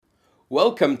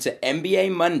Welcome to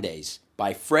MBA Mondays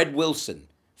by Fred Wilson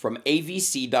from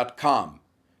avc.com.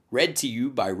 Read to you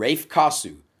by Rafe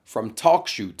Kasu from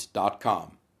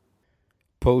talkshoot.com.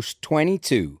 Post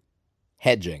 22.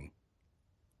 Hedging.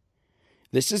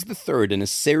 This is the third in a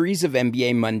series of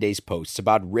MBA Mondays posts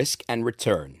about risk and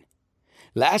return.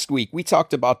 Last week we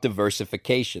talked about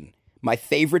diversification, my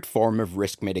favorite form of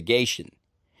risk mitigation.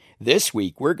 This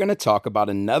week we're going to talk about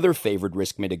another favorite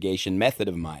risk mitigation method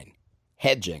of mine,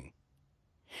 hedging.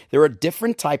 There are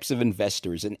different types of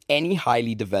investors in any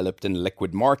highly developed and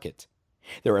liquid market.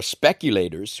 There are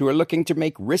speculators who are looking to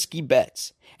make risky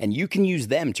bets, and you can use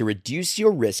them to reduce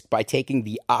your risk by taking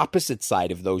the opposite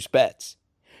side of those bets.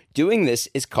 Doing this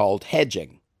is called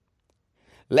hedging.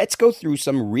 Let's go through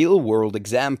some real-world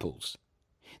examples.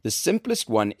 The simplest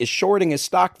one is shorting a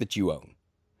stock that you own.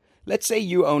 Let's say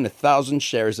you own 1,000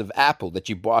 shares of Apple that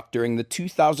you bought during the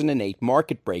 2008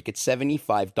 market break at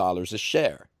 $75 a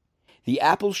share. The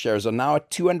Apple shares are now at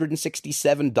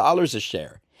 $267 a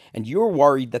share, and you're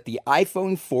worried that the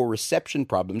iPhone 4 reception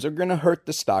problems are going to hurt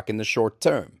the stock in the short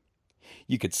term.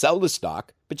 You could sell the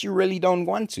stock, but you really don't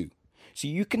want to. So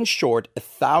you can short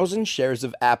 1,000 shares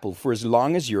of Apple for as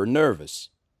long as you're nervous.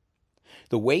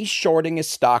 The way shorting a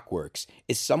stock works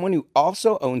is someone who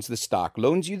also owns the stock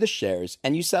loans you the shares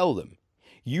and you sell them.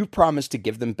 You promise to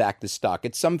give them back the stock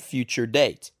at some future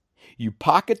date. You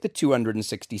pocket the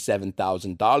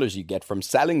 $267,000 you get from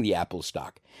selling the Apple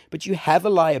stock, but you have a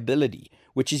liability,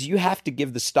 which is you have to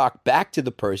give the stock back to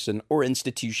the person or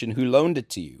institution who loaned it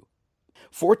to you.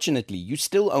 Fortunately, you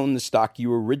still own the stock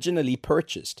you originally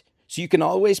purchased, so you can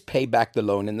always pay back the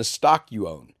loan in the stock you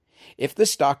own. If the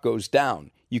stock goes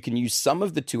down, you can use some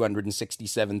of the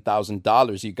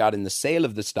 $267,000 you got in the sale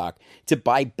of the stock to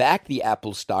buy back the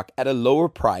Apple stock at a lower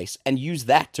price and use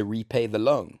that to repay the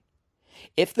loan.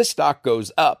 If the stock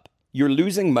goes up, you're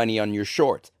losing money on your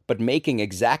short, but making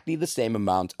exactly the same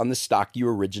amount on the stock you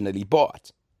originally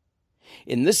bought.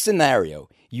 In this scenario,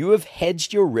 you have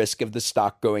hedged your risk of the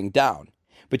stock going down,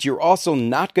 but you're also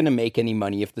not going to make any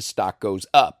money if the stock goes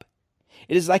up.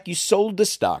 It is like you sold the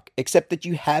stock, except that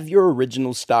you have your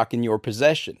original stock in your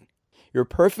possession. You're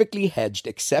perfectly hedged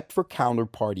except for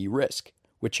counterparty risk,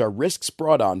 which are risks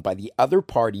brought on by the other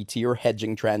party to your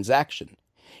hedging transaction.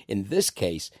 In this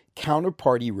case,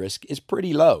 counterparty risk is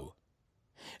pretty low.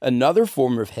 Another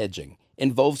form of hedging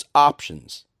involves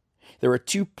options. There are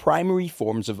two primary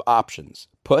forms of options,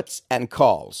 puts and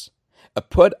calls. A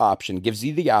put option gives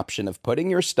you the option of putting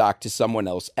your stock to someone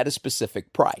else at a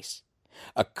specific price.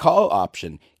 A call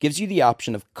option gives you the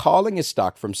option of calling a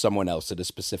stock from someone else at a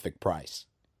specific price.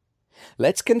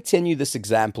 Let's continue this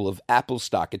example of Apple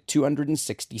stock at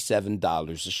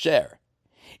 $267 a share.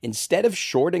 Instead of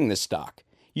shorting the stock,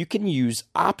 you can use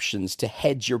options to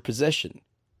hedge your position.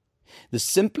 The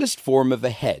simplest form of a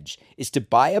hedge is to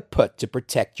buy a put to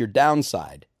protect your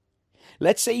downside.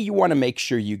 Let's say you want to make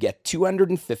sure you get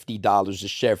 $250 a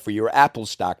share for your Apple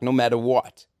stock no matter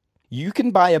what. You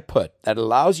can buy a put that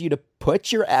allows you to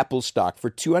put your Apple stock for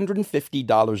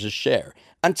 $250 a share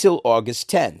until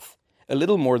August 10th, a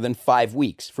little more than 5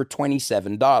 weeks, for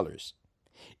 $27.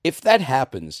 If that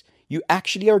happens, you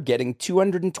actually are getting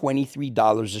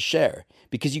 $223 a share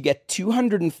because you get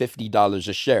 $250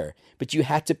 a share, but you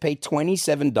had to pay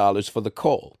 $27 for the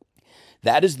call.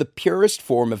 That is the purest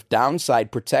form of downside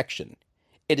protection.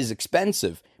 It is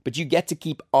expensive, but you get to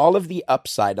keep all of the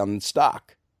upside on the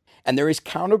stock. And there is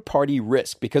counterparty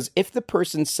risk because if the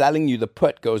person selling you the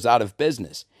put goes out of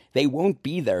business, they won't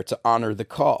be there to honor the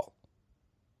call.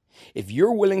 If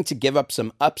you're willing to give up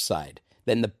some upside,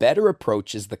 then the better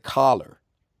approach is the caller.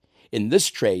 In this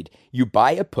trade, you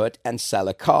buy a put and sell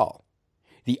a call.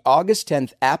 The August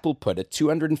 10th Apple put at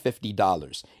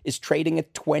 $250 is trading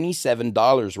at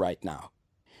 $27 right now.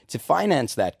 To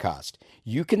finance that cost,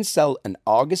 you can sell an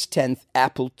August 10th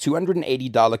Apple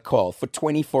 $280 call for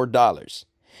 $24.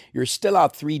 You're still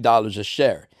out $3 a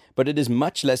share, but it is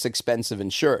much less expensive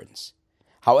insurance.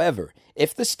 However,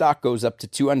 if the stock goes up to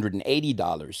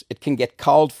 $280, it can get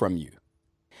called from you.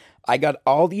 I got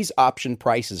all these option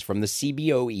prices from the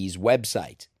CBOE's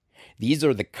website. These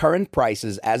are the current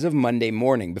prices as of Monday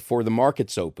morning before the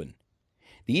markets open.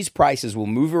 These prices will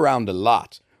move around a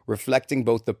lot, reflecting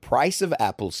both the price of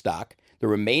Apple stock, the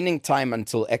remaining time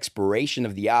until expiration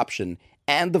of the option,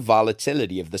 and the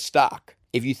volatility of the stock.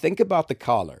 If you think about the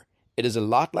caller, it is a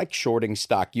lot like shorting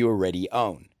stock you already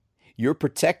own. You're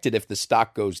protected if the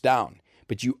stock goes down,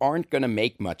 but you aren't going to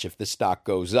make much if the stock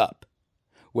goes up.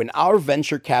 When our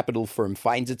venture capital firm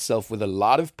finds itself with a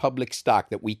lot of public stock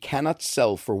that we cannot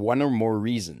sell for one or more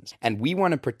reasons, and we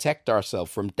want to protect ourselves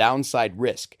from downside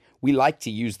risk, we like to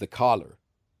use the caller.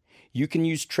 You can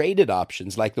use traded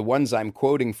options like the ones I'm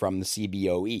quoting from the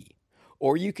CBOE,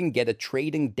 or you can get a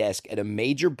trading desk at a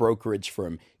major brokerage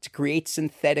firm to create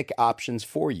synthetic options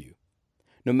for you.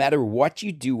 No matter what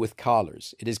you do with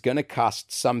collars, it is going to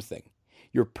cost something.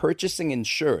 You're purchasing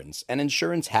insurance, and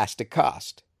insurance has to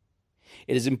cost.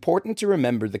 It is important to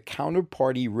remember the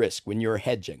counterparty risk when you're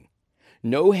hedging.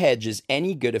 No hedge is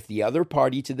any good if the other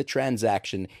party to the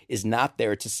transaction is not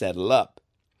there to settle up.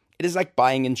 It is like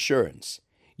buying insurance.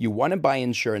 You want to buy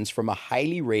insurance from a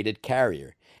highly rated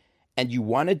carrier, and you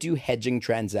want to do hedging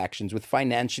transactions with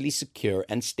financially secure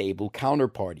and stable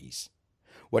counterparties.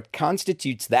 What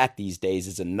constitutes that these days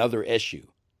is another issue.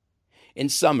 In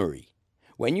summary,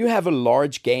 when you have a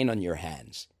large gain on your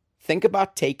hands, think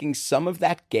about taking some of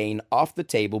that gain off the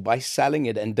table by selling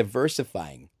it and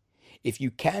diversifying. If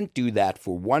you can't do that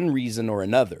for one reason or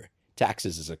another,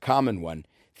 taxes is a common one,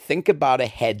 think about a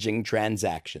hedging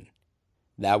transaction.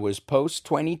 That was Post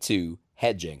 22,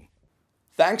 Hedging.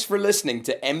 Thanks for listening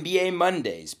to MBA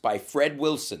Mondays by Fred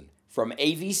Wilson from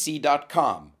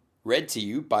avc.com. Read to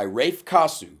you by Rafe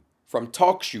Kasu from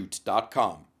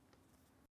talkshoot.com.